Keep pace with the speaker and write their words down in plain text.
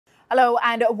Hello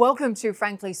and welcome to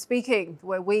Frankly Speaking,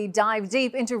 where we dive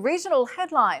deep into regional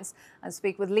headlines and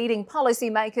speak with leading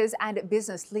policymakers and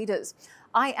business leaders.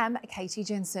 I am Katie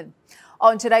Jensen.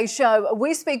 On today's show,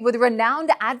 we speak with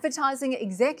renowned advertising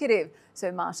executive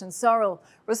Sir Martin Sorrell,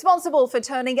 responsible for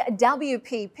turning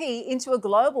WPP into a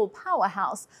global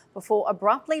powerhouse before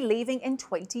abruptly leaving in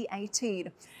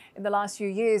 2018. In the last few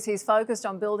years, he's focused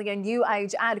on building a new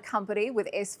age ad company with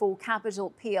S4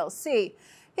 Capital PLC.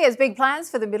 He has big plans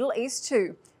for the Middle East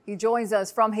too. He joins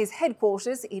us from his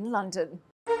headquarters in London.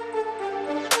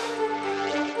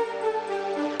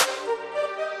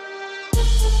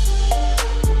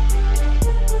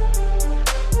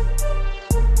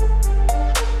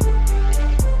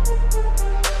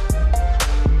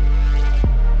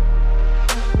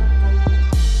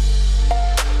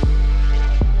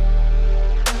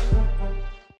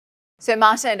 So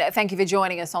Martin, thank you for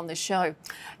joining us on the show.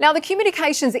 Now, the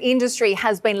communications industry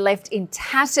has been left in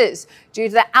tatters due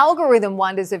to the algorithm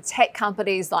wonders of tech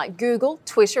companies like Google,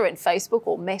 Twitter and Facebook,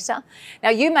 or Meta. Now,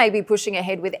 you may be pushing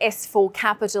ahead with S4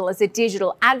 Capital as a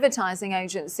digital advertising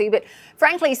agency, but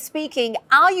frankly speaking,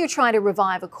 are you trying to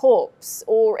revive a corpse?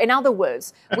 Or in other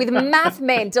words, with math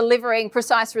men delivering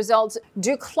precise results,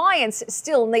 do clients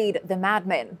still need the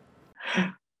madmen?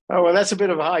 Oh, well, that's a bit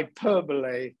of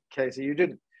hyperbole,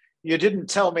 Katie. You didn't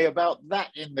tell me about that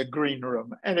in the green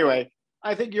room. Anyway,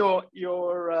 I think you're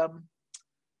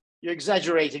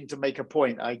exaggerating to make a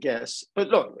point, I guess. But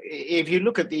look, if you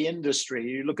look at the industry,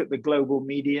 you look at the global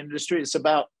media industry,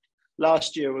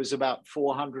 last year was about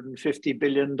 $450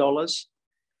 billion.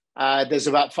 There's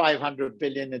about 500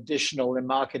 billion additional in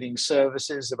marketing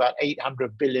services, about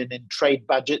 800 billion in trade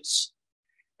budgets,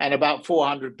 and about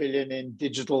 400 billion in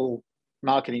digital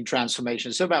marketing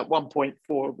transformation. So about 1.4,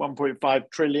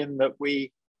 1.5 trillion that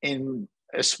we, in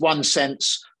one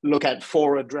sense, look at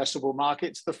four addressable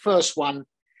markets. The first one,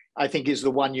 I think, is the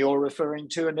one you're referring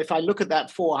to. And if I look at that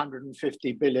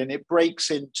 450 billion, it breaks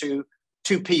into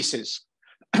two pieces.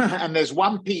 And there's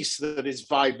one piece that is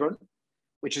vibrant,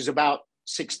 which is about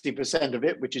 60% of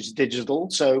it, which is digital.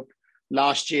 So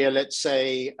last year, let's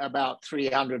say about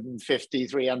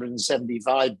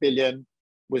 375 billion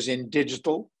was in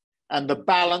digital. And the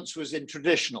balance was in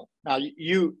traditional. Now,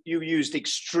 you used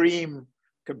extreme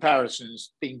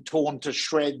comparisons, being torn to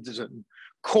shreds and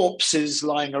corpses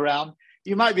lying around.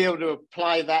 You might be able to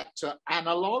apply that to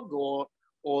analog or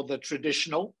the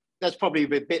traditional. That's probably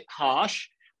a bit harsh,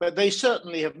 but they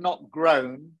certainly have not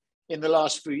grown in the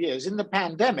last few years. In the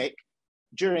pandemic,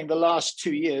 during the last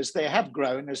 2 years, they have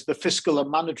grown as the fiscal and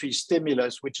monetary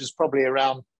stimulus, which is probably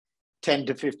around 10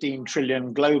 to 15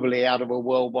 trillion globally out of a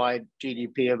worldwide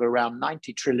GDP of around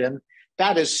 90 trillion.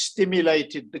 That has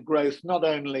stimulated the growth not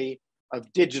only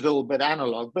of digital but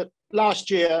analog. But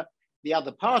last year, the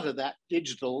other part of that,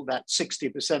 digital, that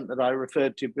 60% that I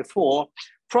referred to before,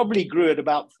 probably grew at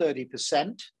about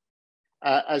 30%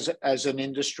 as an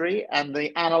industry, and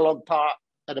the analog part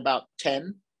at about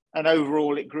 10, and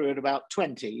overall it grew at about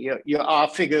 20. Our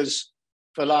figures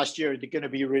for last year are going to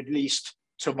be released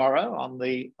tomorrow on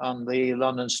the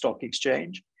London Stock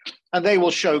Exchange, and they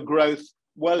will show growth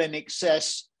well in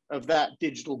excess of that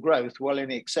digital growth, well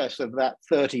in excess of that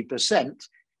 30%.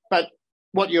 But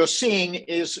what you're seeing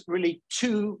is really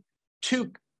two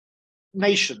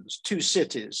nations, two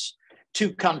cities,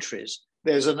 two countries.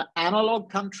 There's an analog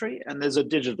country and there's a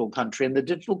digital country, and the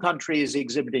digital country is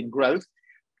exhibiting growth,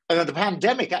 and the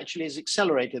pandemic actually has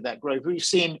accelerated that growth. We've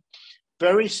seen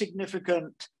very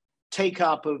significant take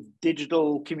up of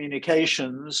digital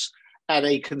communications at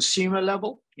a consumer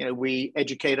level. We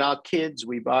educate our kids,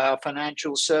 we buy our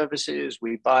financial services,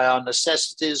 we buy our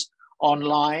necessities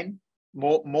online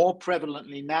more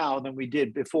prevalently now than we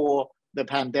did before the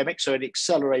pandemic. So it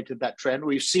accelerated that trend.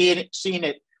 We've seen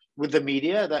it with the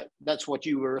media. That's what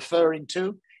you were referring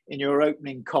to in your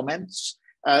opening comments.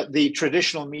 The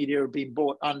traditional media have been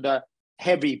brought under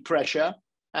heavy pressure,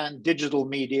 and digital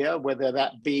media, whether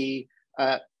that be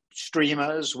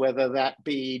streamers, whether that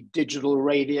be digital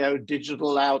radio,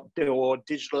 digital outdoor,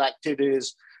 digital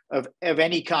activities of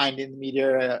any kind in the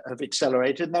media have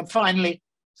accelerated. And then finally,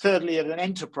 thirdly, at an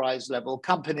enterprise level,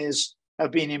 companies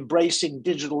have been embracing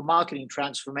digital marketing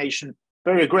transformation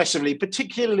very aggressively,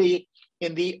 particularly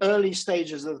in the early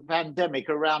stages of the pandemic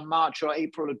around March or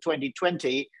April of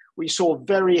 2020. We saw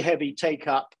very heavy take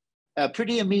up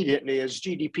pretty immediately as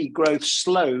GDP growth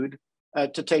slowed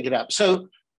to take it up. So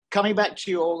coming back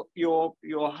to your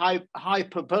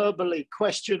hyperbole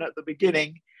question at the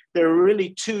beginning, there are really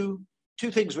two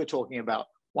things we're talking about.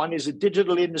 One is a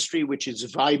digital industry which is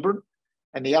vibrant,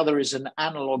 and the other is an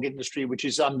analog industry which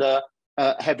is under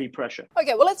heavy pressure.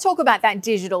 Okay, well, let's talk about that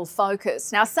digital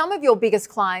focus. Now, some of your biggest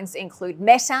clients include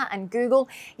Meta and Google,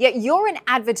 yet you're an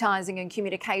advertising and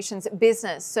communications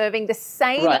business serving the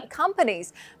same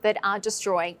companies that are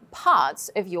destroying parts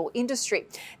of your industry.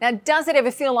 Now, does it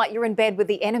ever feel like you're in bed with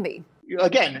the enemy?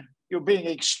 Again, you're being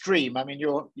extreme. I mean,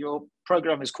 your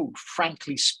program is called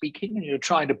Frankly Speaking, and you're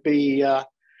trying to be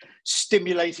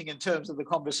stimulating in terms of the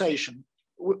conversation.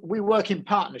 We work in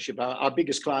partnership. Our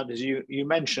biggest client, as you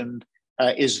mentioned,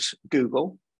 is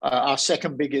Google. Our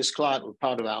second biggest client was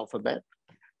part of Alphabet.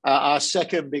 Our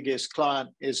second biggest client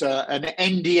is an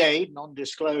NDA,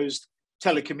 non-disclosed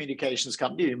telecommunications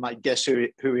company. You might guess who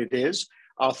it is.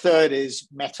 Our third is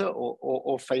Meta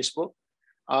or Facebook.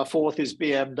 Our fourth is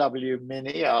BMW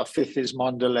Mini. Our fifth is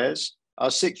Mondelez. Our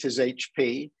sixth is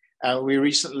HP. We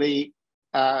recently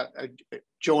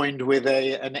joined with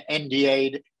an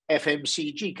NDA'd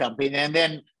FMCG company. And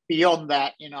then beyond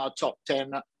that, in our top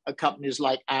 10 are companies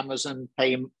like Amazon,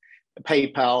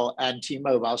 PayPal, and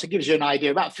T-Mobile. So it gives you an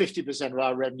idea. About 50% of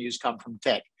our revenues come from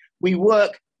tech. We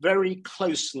work very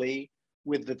closely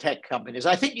with the tech companies.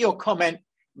 I think your comment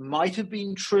might have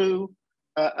been true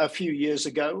a few years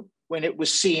ago when it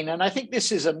was seen. And I think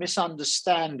this is a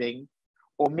misunderstanding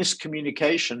or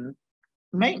miscommunication,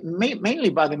 mainly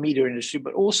by the media industry,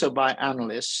 but also by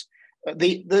analysts.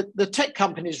 The tech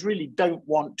companies really don't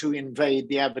want to invade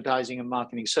the advertising and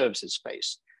marketing services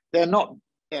space. They're not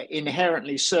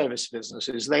inherently service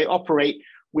businesses. They operate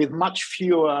with much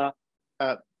fewer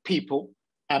people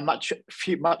and much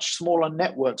smaller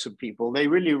networks of people. They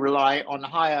really rely on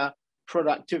higher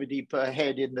productivity per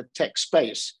head in the tech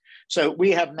space. So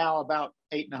we have now about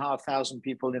 8,500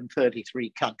 people in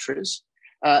 33 countries.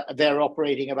 They're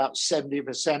operating about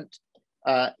 70%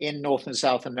 in North and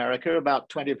South America, about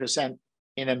 20%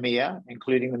 in EMEA,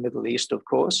 including the Middle East, of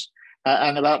course,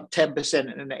 and about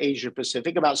 10% in Asia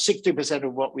Pacific. About 60%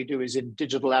 of what we do is in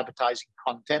digital advertising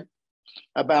content,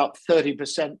 about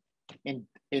 30% in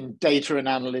data and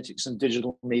analytics and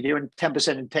digital media, and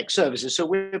 10% in tech services. So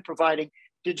we're providing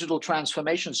digital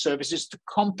transformation services to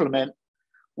complement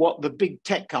what the big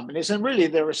tech companies, and really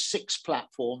there are 6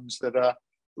 platforms that are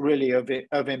really of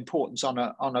importance on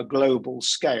a global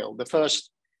scale. The first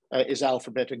is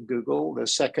Alphabet and Google. The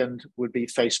second would be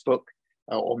Facebook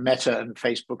or Meta and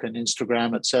Facebook and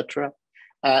Instagram, etc.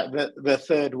 The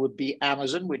third would be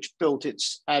Amazon, which built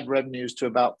its ad revenues to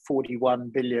about 41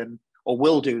 billion, or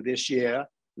will do this year.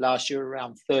 Last year,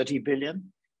 around 30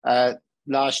 billion.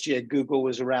 Last year, Google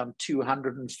was around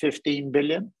 215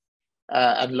 billion.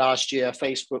 And last year,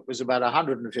 Facebook was about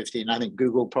 115. I think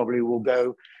Google probably will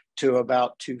go to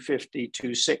about 250,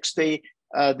 260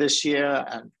 this year.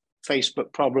 And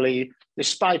Facebook probably,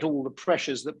 despite all the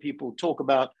pressures that people talk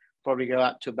about, probably go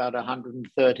up to about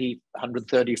 130,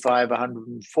 135,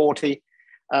 140.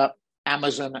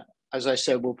 Amazon, as I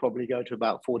said, will probably go to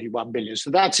about 41 billion.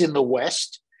 So that's in the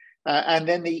West. And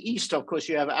then the East, of course,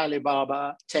 you have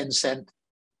Alibaba, Tencent,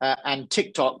 and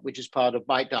TikTok, which is part of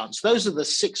ByteDance. Those are the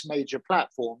 6 major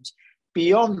platforms.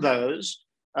 Beyond those,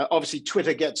 obviously,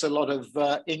 Twitter gets a lot of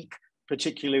ink,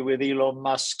 particularly with Elon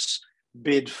Musk's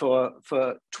bid for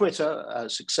Twitter, a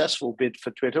successful bid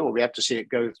for Twitter, or we have to see it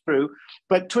go through.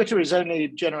 But Twitter is only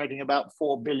generating about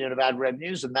 4 billion of ad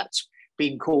revenues, and that's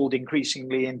being called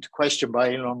increasingly into question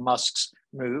by Elon Musk's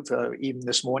move. Even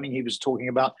this morning, he was talking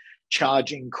about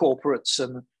charging corporates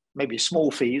and maybe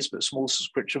small fees, but small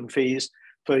subscription fees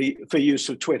for use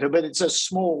of Twitter. But it's a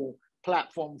small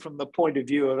platform from the point of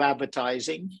view of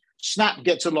advertising. Snap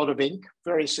gets a lot of ink,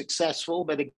 very successful,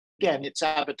 but again, its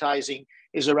advertising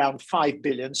is around 5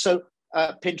 billion. So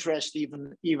Pinterest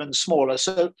even smaller.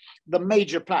 So the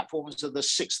major platforms are the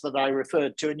 6 that I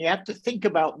referred to, and you have to think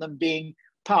about them being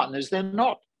partners. They're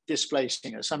not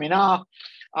displacing us. I mean, our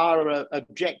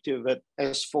objective at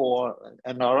S4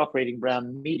 and our operating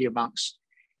brand MediaMonks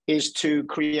is to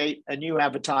create a new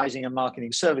advertising and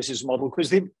marketing services model, because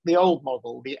the old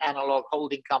model, the analog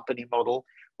holding company model,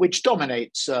 which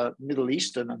dominates Middle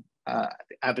Eastern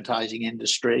advertising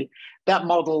industry, that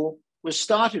model was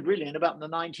started really in about the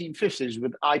 1950s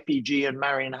with IPG and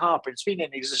Marion Harper. It's been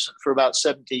in existence for about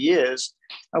 70 years.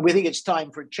 And we think it's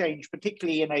time for a change,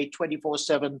 particularly in a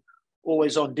 24/7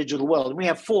 always on digital world. And we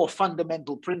have 4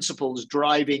 fundamental principles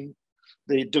driving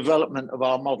the development of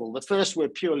our model. The first, we're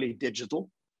purely digital.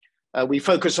 We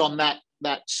focus on that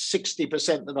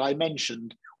 60% that I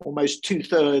mentioned, almost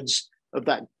 2/3 of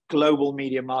that global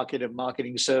media market of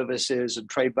marketing services and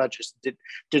trade budgets,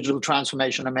 digital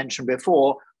transformation I mentioned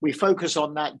before. We focus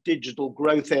on that digital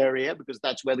growth area because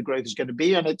that's where the growth is going to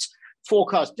be. And it's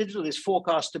forecast, digital is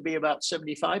forecast to be about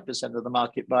 75% of the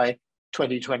market by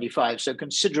 2025. So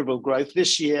considerable growth.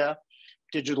 This year,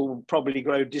 digital will probably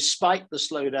grow despite the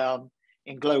slowdown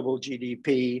in global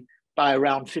GDP by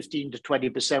around 15 to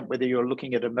 20%, whether you're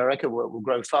looking at America, where it will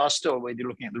grow faster, or whether you're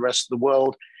looking at the rest of the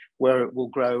world, where it will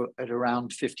grow at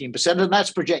around 15%. And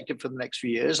that's projected for the next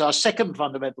few years. Our second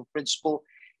fundamental principle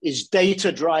is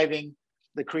data driving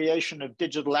the creation of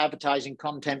digital advertising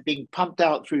content being pumped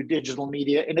out through digital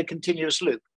media in a continuous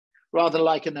loop, rather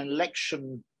like an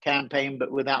election campaign,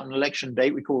 but without an election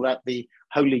date. We call that the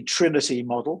Holy Trinity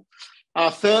model.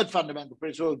 Our third fundamental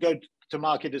principle: go to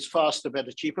market as faster,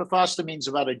 better, cheaper. Faster means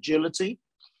about agility,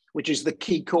 which is the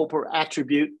key corporate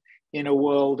attribute in a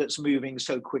world that's moving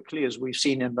so quickly, as we've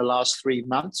seen in the last 3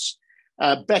 months.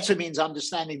 Better means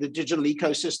understanding the digital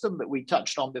ecosystem that we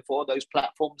touched on before, those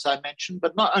platforms I mentioned,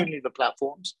 but not only the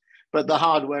platforms, but the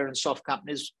hardware and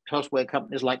software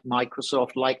companies like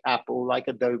Microsoft, like Apple, like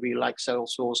Adobe, like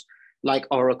Salesforce, like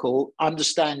Oracle,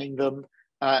 understanding them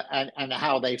and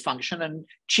how they function. And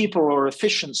cheaper or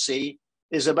efficiency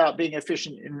is about being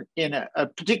efficient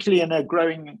particularly in a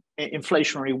growing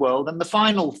inflationary world. And the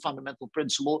final fundamental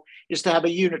principle is to have a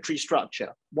unitary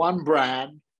structure. One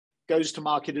brand goes to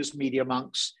market as Media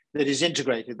Monks that is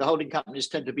integrated. The holding companies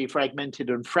tend to be fragmented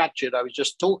and fractured. I was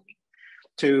just talking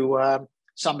to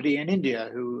somebody in India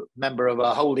who, member of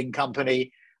a holding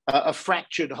company, a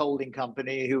fractured holding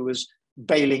company who was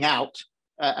bailing out.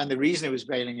 And the reason it was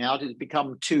bailing out, it's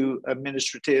become too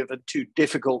administrative and too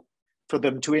difficult for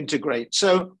them to integrate.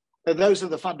 So those are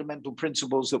the fundamental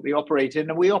principles that we operate in,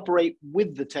 and we operate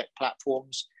with the tech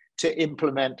platforms to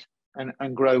implement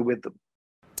and grow with them.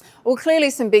 Well, clearly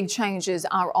some big changes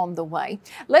are on the way.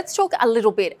 Let's talk a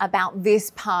little bit about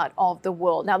this part of the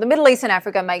world. Now, the Middle East and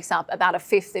Africa makes up about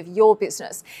 1/5 of your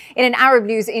business. In an Arab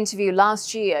News interview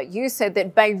last year, you said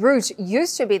that Beirut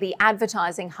used to be the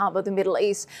advertising hub of the Middle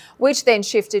East, which then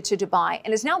shifted to Dubai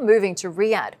and is now moving to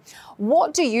Riyadh.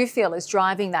 What do you feel is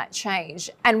driving that change?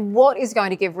 And what is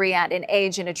going to give Riyadh an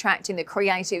edge in attracting the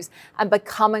creatives and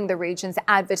becoming the region's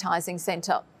advertising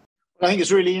centre? I think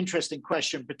it's a really interesting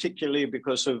question, particularly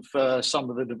because of some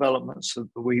of the developments that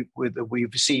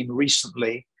we've seen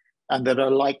recently and that are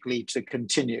likely to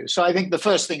continue. So I think the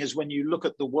first thing is, when you look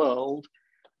at the world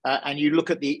and you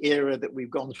look at the era that we've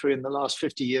gone through in the last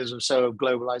 50 years or so of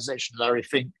globalization, Larry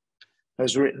Fink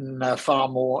has written far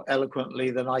more eloquently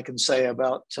than I can say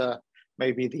about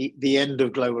maybe the end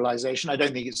of globalization. I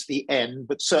don't think it's the end,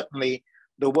 but certainly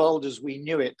the world as we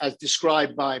knew it, as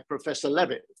described by Professor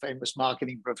Levitt, a famous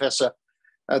marketing professor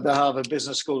at the Harvard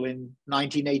Business School in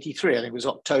 1983. I think it was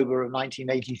October of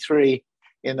 1983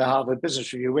 in the Harvard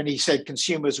Business Review, when he said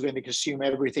consumers are going to consume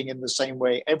everything in the same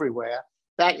way everywhere.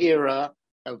 That era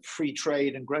of free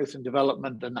trade and growth and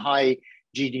development and high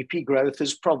GDP growth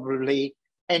has probably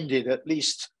ended, at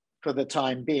least for the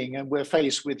time being. And we're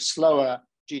faced with slower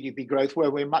GDP growth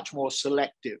where we're much more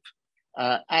selective.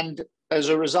 And as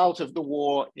a result of the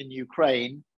war in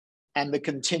Ukraine and the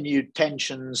continued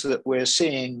tensions that we're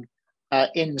seeing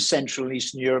in Central and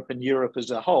Eastern Europe and Europe as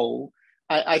a whole,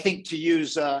 I think, to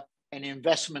use an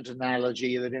investment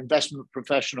analogy that investment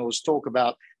professionals talk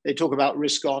about, they talk about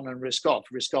risk on and risk off.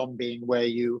 Risk on being where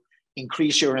you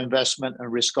increase your investment,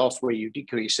 and risk off where you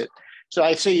decrease it. So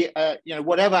I see,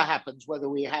 whatever happens, whether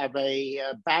we have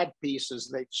a bad piece, as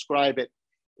they describe it,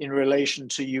 in relation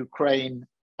to Ukraine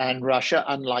and Russia,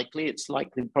 unlikely. It's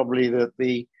likely probably that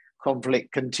the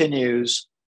conflict continues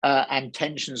and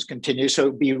tensions continue. So it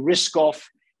would be risk off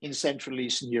in Central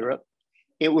Eastern Europe.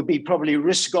 It would be probably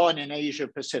risk on in Asia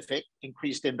Pacific,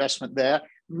 increased investment there,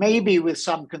 maybe with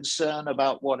some concern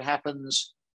about what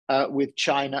happens with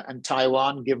China and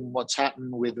Taiwan, given what's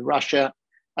happened with Russia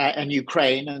and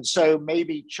Ukraine. And so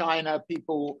maybe China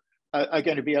people are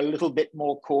going to be a little bit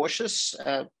more cautious.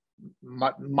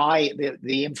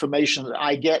 The information that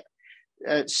I get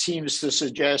seems to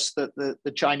suggest that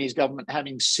the Chinese government,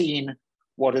 having seen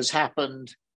what has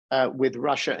happened with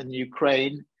Russia and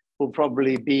Ukraine, will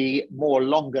probably be more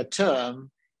longer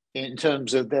term in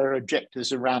terms of their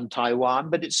objectives around Taiwan.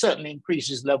 But it certainly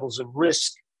increases levels of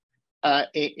risk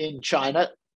in China.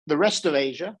 The rest of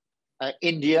Asia,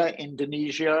 India,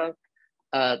 Indonesia,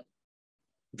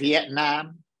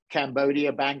 Vietnam,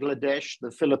 Cambodia, Bangladesh,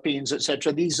 the Philippines,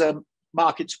 etc. These are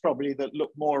markets probably that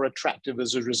look more attractive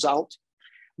as a result.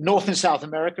 North and South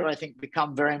America, I think,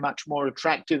 become very much more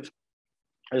attractive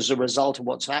as a result of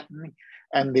what's happening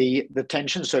and the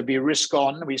tension. So be risk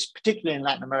on. Particularly in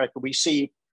Latin America, we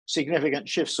see significant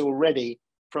shifts already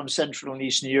from Central and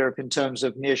Eastern Europe in terms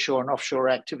of nearshore and offshore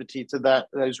activity to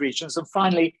those regions. And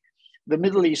finally, the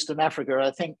Middle East and Africa,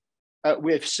 I think,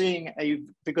 we're seeing,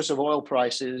 because of oil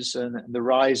prices and the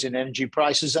rise in energy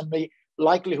prices and the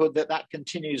likelihood that that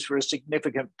continues for a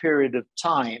significant period of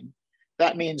time,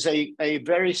 that means a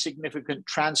very significant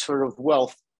transfer of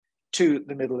wealth to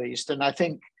the Middle East. And I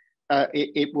think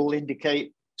it will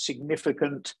indicate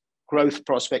significant growth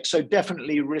prospects. So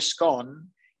definitely risk on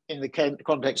in the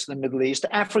context of the Middle East.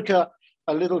 Africa,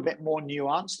 a little bit more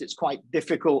nuanced. It's quite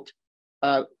difficult.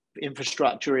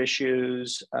 Infrastructure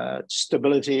issues,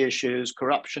 stability issues,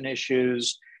 corruption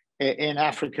issues in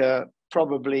Africa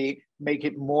probably make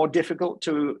it more difficult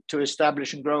to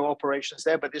establish and grow operations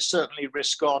there, but there's certainly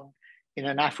risk on in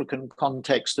an African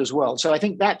context as well. So I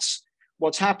think that's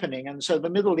what's happening. And so the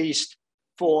Middle East,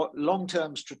 for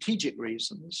long-term strategic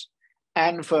reasons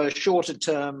and for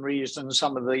shorter-term reasons,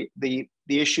 some of the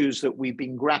issues that we've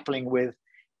been grappling with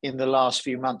in the last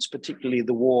few months, particularly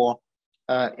the war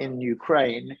in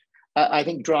Ukraine, I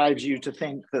think drives you to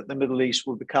think that the Middle East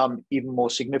will become even more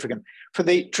significant. For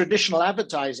the traditional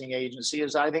advertising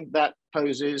agencies, I think that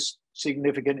poses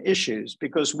significant issues,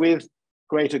 because with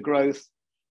greater growth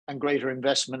and greater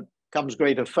investment comes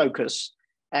greater focus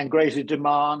and greater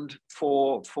demand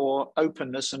for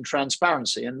openness and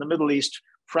transparency. And the Middle East,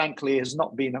 frankly, has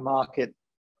not been a market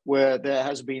where there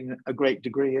has been a great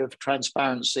degree of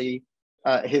transparency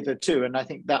hitherto. And I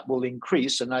think that will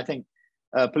increase. And I think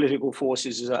political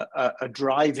forces are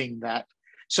driving that.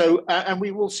 So, and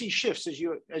we will see shifts, as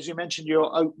you mentioned,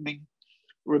 your opening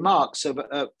remarks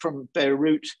from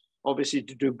Beirut, obviously,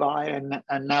 to Dubai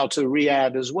and now to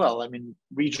Riyadh as well. I mean,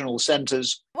 regional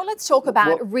centers. Well, let's talk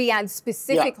about Riyadh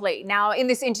specifically. Yeah. Now, in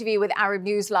this interview with Arab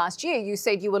News last year, you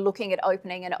said you were looking at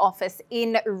opening an office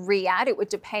in Riyadh. It would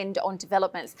depend on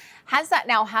developments. Has that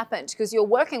now happened? Because you're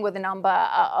working with a number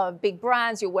of big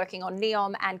brands. You're working on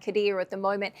NEOM and Qiddiya at the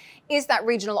moment. Is that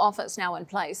regional office now in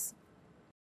place?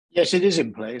 Yes, it is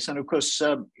in place. And of course,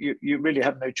 you really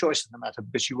have no choice in the matter,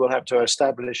 because you will have to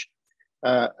establish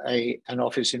an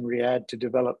office in Riyadh to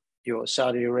develop your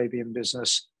Saudi Arabian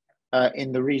business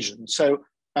in the region. So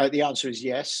the answer is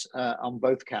yes on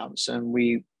both counts, and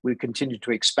we continue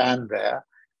to expand there,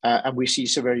 and we see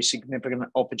some very significant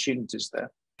opportunities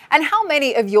there. And how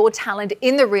many of your talent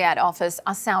in the Riyadh office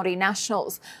are Saudi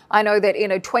nationals? I know that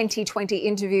in a 2020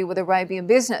 interview with Arabian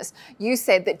Business, you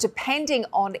said that depending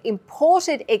on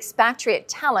imported expatriate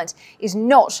talent is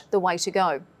not the way to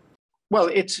go. Well,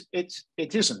 it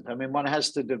isn't. I mean, one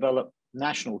has to develop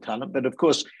national talent, but of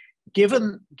course,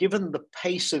 given the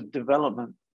pace of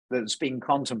development that's being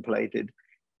contemplated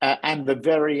and the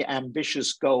very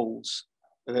ambitious goals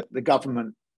that the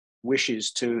government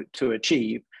wishes to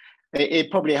achieve,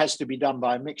 it probably has to be done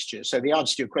by a mixture. So the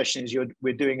answer to your question is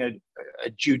we're doing a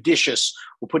judicious,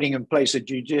 or putting in place a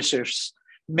judicious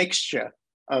mixture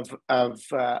of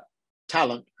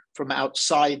talent from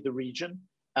outside the region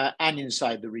and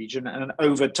inside the region, and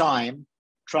over time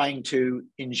trying to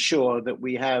ensure that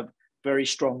we have very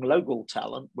strong local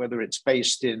talent, whether it's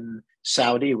based in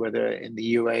Saudi, whether in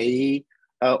the UAE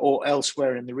or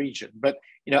elsewhere in the region. But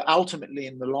ultimately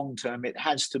in the long term, it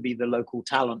has to be the local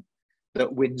talent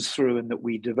that wins through and that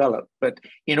we develop. But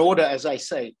in order, as I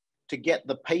say, to get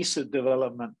the pace of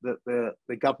development that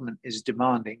the government is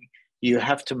demanding, you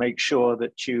have to make sure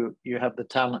that you have the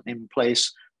talent in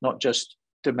place, not just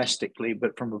domestically,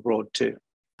 but from abroad too.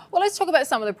 Well, let's talk about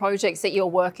some of the projects that you're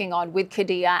working on with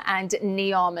Qiddiya and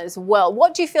NEOM as well.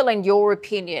 What do you feel, in your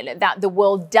opinion, that the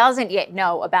world doesn't yet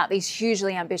know about these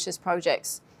hugely ambitious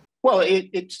projects? Well,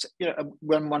 it's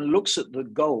when one looks at the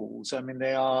goals, I mean,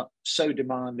 they are so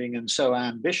demanding and so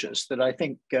ambitious that I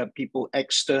think people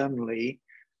externally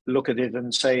look at it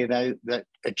and say that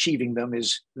achieving them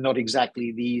is not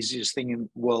exactly the easiest thing in the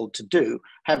world to do.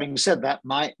 Having said that,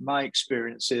 my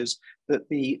experience is that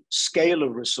the scale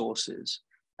of resources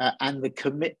and the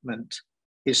commitment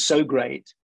is so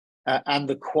great, and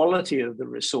the quality of the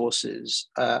resources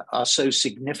are so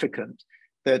significant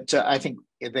that I think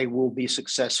they will be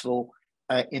successful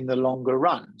in the longer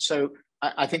run. So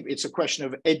I think it's a question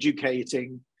of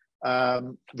educating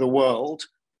the world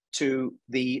to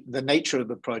the nature of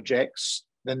the projects,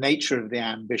 the nature of the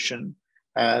ambition,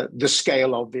 the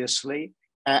scale, obviously,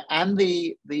 and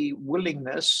the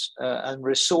willingness and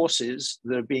resources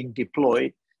that are being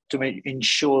deployed to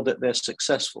ensure that they're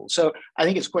successful. So I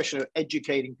think it's a question of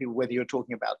educating people, whether you're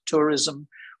talking about tourism,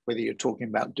 whether you're talking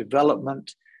about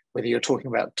development, whether you're talking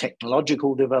about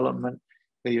technological development,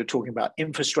 whether you're talking about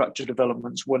infrastructure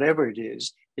developments, whatever it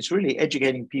is, it's really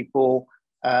educating people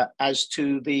as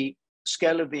to the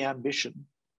scale of the ambition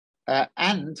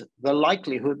and the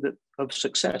likelihood of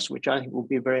success, which I think will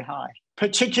be very high,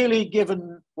 particularly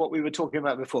given what we were talking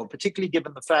about before, particularly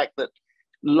given the fact that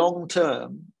long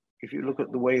term, if you look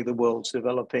at the way the world's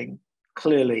developing,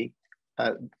 clearly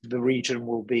the region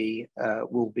will be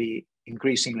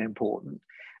increasingly important.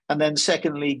 And then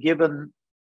secondly, given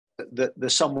the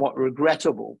somewhat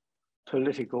regrettable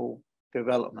political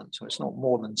developments. It's not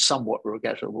more than somewhat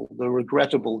regrettable. The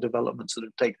regrettable developments that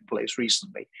have taken place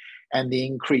recently, and the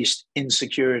increased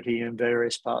insecurity in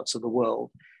various parts of the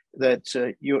world, that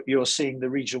you're seeing the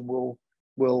region will,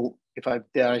 if I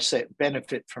dare I say it,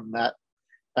 benefit from that,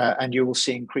 and you will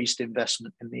see increased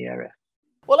investment in the area.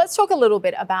 Well, let's talk a little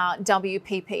bit about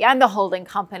WPP and the holding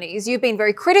companies. You've been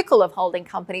very critical of holding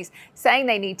companies, saying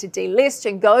they need to delist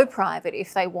and go private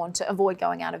if they want to avoid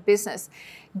going out of business.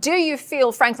 Do you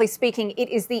feel, frankly speaking, it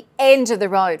is the end of the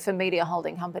road for media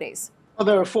holding companies? Well,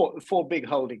 there are four big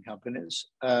holding companies,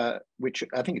 which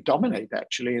I think dominate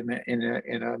actually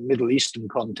in a Middle Eastern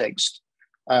context,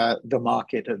 the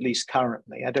market, at least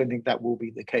currently. I don't think that will be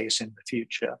the case in the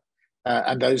future.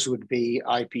 And those would be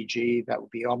IPG, that would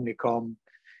be Omnicom.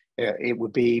 It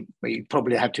would be, you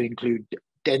probably have to include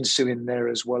Dentsu in there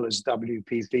as well as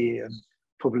WPP and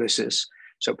Publicis.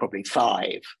 So probably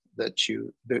five that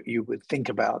you would think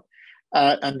about,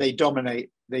 and they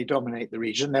dominate the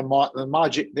region. Their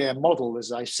model,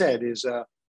 as I said, is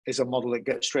a model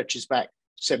that stretches back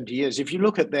 70 years. If you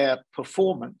look at their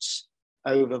performance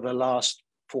over the last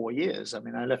 4 years, I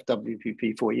mean, I left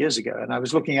WPP 4 years ago, and I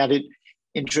was looking at it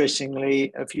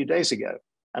interestingly a few days ago.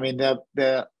 I mean,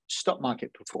 their stock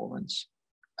market performance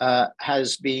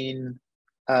has been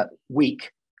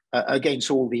weak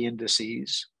against all the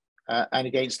indices and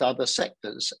against other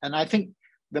sectors. And I think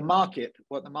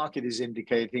what the market is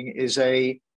indicating is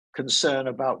a concern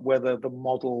about whether the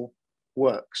model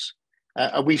works.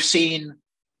 We've seen,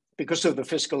 because of the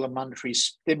fiscal and monetary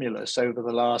stimulus over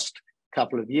the last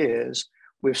couple of years,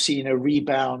 we've seen a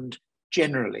rebound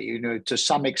generally. To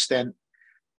some extent,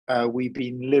 we've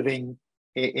been living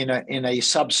in a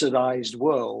subsidized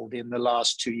world in the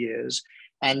last 2 years,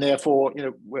 and therefore,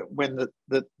 when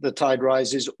the tide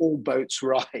rises, all boats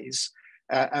rise,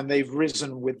 and they've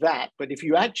risen with that. But if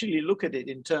you actually look at it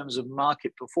in terms of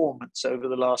market performance over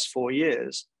the last 4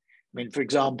 years, I mean, for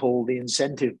example, the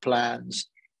incentive plans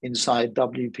inside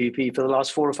WPP for the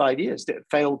last 4 or 5 years that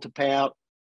failed to pay out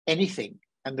anything,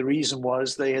 and the reason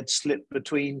was they had slipped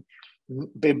between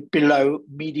below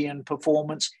median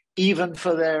performance, even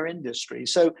for their industry.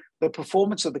 So the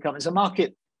performance of the companies, the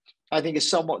market, I think, is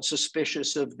somewhat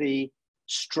suspicious of the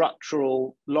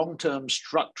long-term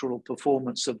structural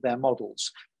performance of their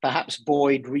models, perhaps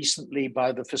buoyed recently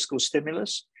by the fiscal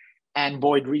stimulus and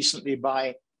buoyed recently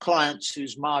by clients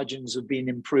whose margins have been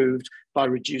improved by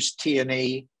reduced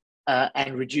T&E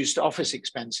and reduced office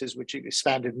expenses, which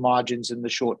expanded margins in the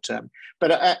short term.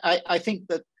 But I think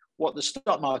that what the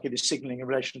stock market is signaling in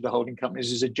relation to the holding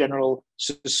companies is a general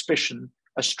suspicion,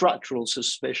 a structural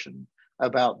suspicion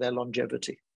about their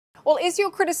longevity. Well, is your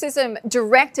criticism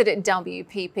directed at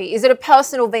WPP? Is it a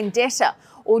personal vendetta,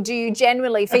 or do you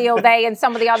generally feel they and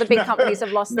some of the other big companies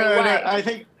have lost their way?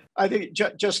 No, I think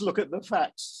just look at the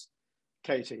facts,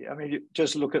 Katie. I mean,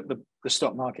 just look at the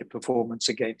stock market performance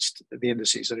against the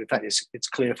indices. And in fact, it's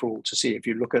clear for all to see. If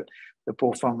you look at the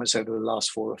performance over the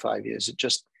last 4 or 5 years, it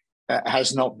just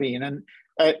has not been. And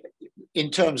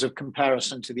in terms of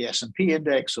comparison to the S&P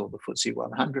index or the FTSE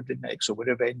 100 index or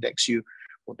whatever index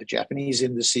or the Japanese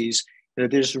indices, they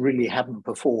just really haven't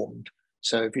performed.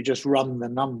 So if you just run the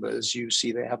numbers, you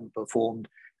see they haven't performed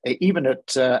even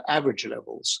at average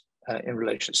levels in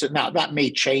relation. So now that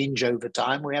may change over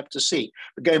time. We have to see.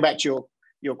 But going back to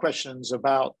your questions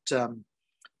about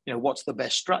what's the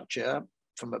best structure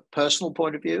from a personal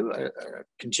point of view,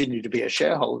 continue to be a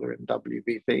shareholder in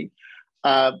WPP.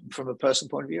 From a personal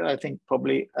point of view, I think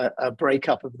probably a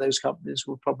breakup of those companies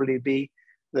will probably be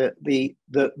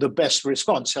the best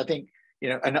response. I think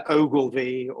an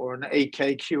Ogilvy or an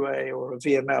AKQA or a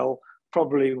VML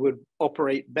probably would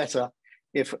operate better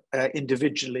if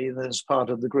individually than as part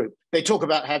of the group. They talk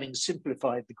about having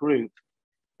simplified the group.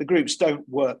 The groups don't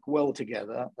work well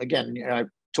together. Again,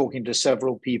 talking to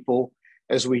several people,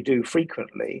 as we do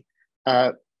frequently,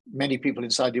 many people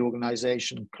inside the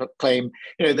organization claim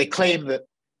that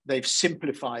they've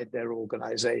simplified their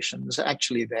organizations.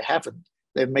 Actually, they haven't.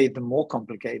 They've made them more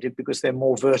complicated because they're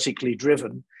more vertically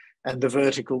driven, and the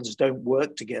verticals don't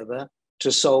work together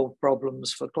to solve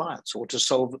problems for clients or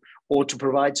to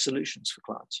provide solutions for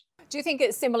clients. Do you think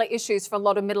it's similar issues for a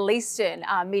lot of Middle Eastern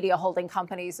media holding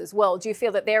companies as well? Do you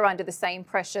feel that they're under the same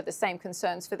pressure, the same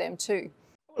concerns for them too?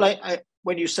 Well,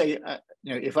 when you say,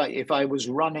 if I was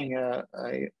running a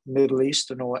Middle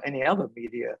Eastern or any other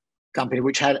media company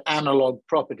which had analog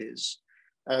properties,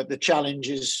 the challenge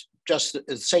is just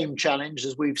the same challenge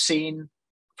as we've seen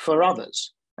for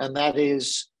others, and that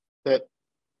is that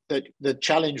the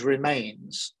challenge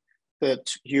remains that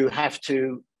you have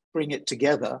to bring it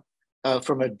together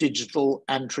from a digital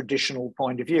and traditional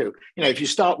point of view. You know, if you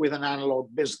start with an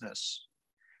analog business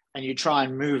and you try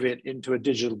and move it into a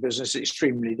digital business, it's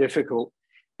extremely difficult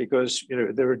because, you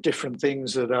know, there are different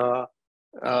things that are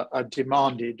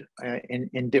demanded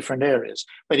in different areas.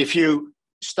 But if you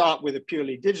start with a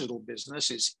purely digital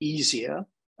business, it's easier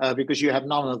because you have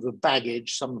none of the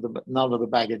baggage from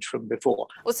before.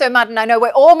 Well, so Martin, I know we're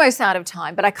almost out of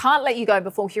time, but I can't let you go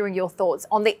before hearing your thoughts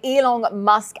on the Elon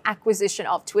Musk acquisition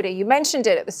of Twitter. You mentioned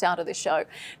it at the start of the show.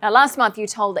 Now, last month you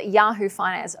told Yahoo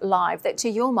Finance Live that, to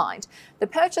your mind, the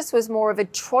purchase was more of a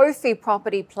trophy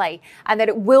property play and that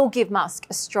it will give Musk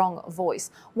a strong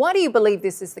voice. Why do you believe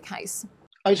this is the case?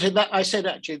 I said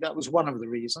actually that was one of the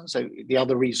reasons. So the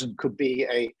other reason could be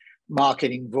a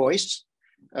marketing voice.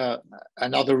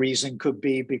 Another reason could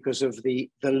be because of the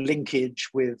linkage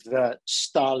with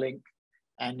Starlink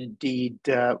and indeed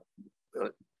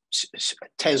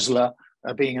Tesla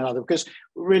being another. Because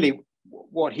really,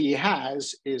 what he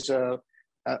has is a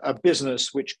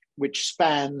business which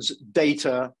spans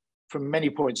data from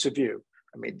many points of view.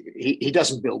 I mean, he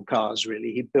doesn't build cars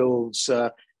really; he builds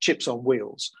chips on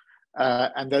wheels.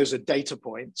 And those are data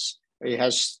points. He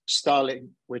has Starlink,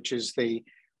 which is the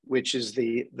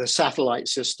satellite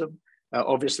system.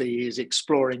 Obviously, he's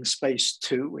exploring space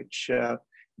too,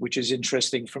 which is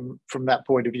interesting from that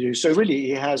point of view. So really,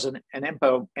 he has an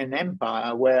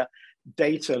empire where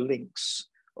data links,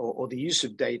 or the use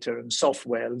of data and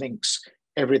software links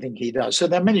everything he does. So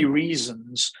there are many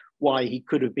reasons why he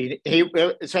could have been.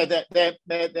 So that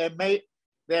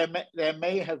there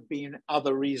may have been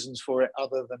other reasons for it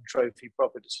other than trophy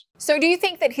properties. So do you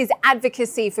think that his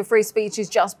advocacy for free speech is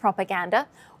just propaganda?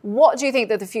 What do you think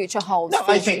that the future holds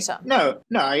for Twitter?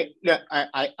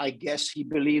 I guess he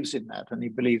believes in that, and he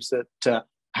believes that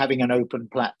having an open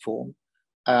platform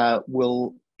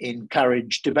will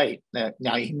encourage debate.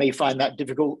 Now, he may find that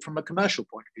difficult from a commercial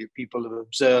point of view. People have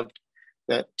observed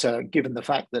that given the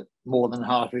fact that more than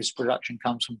half of his production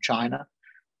comes from China,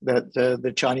 that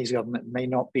the Chinese government may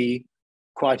not be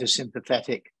quite as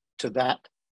sympathetic to that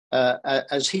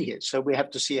as he is. So we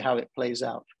have to see how it plays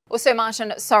out. Also,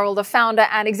 Martin Sorrell, the founder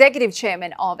and executive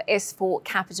chairman of S4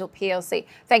 Capital PLC.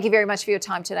 Thank you very much for your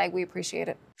time today. We appreciate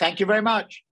it. Thank you very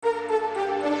much.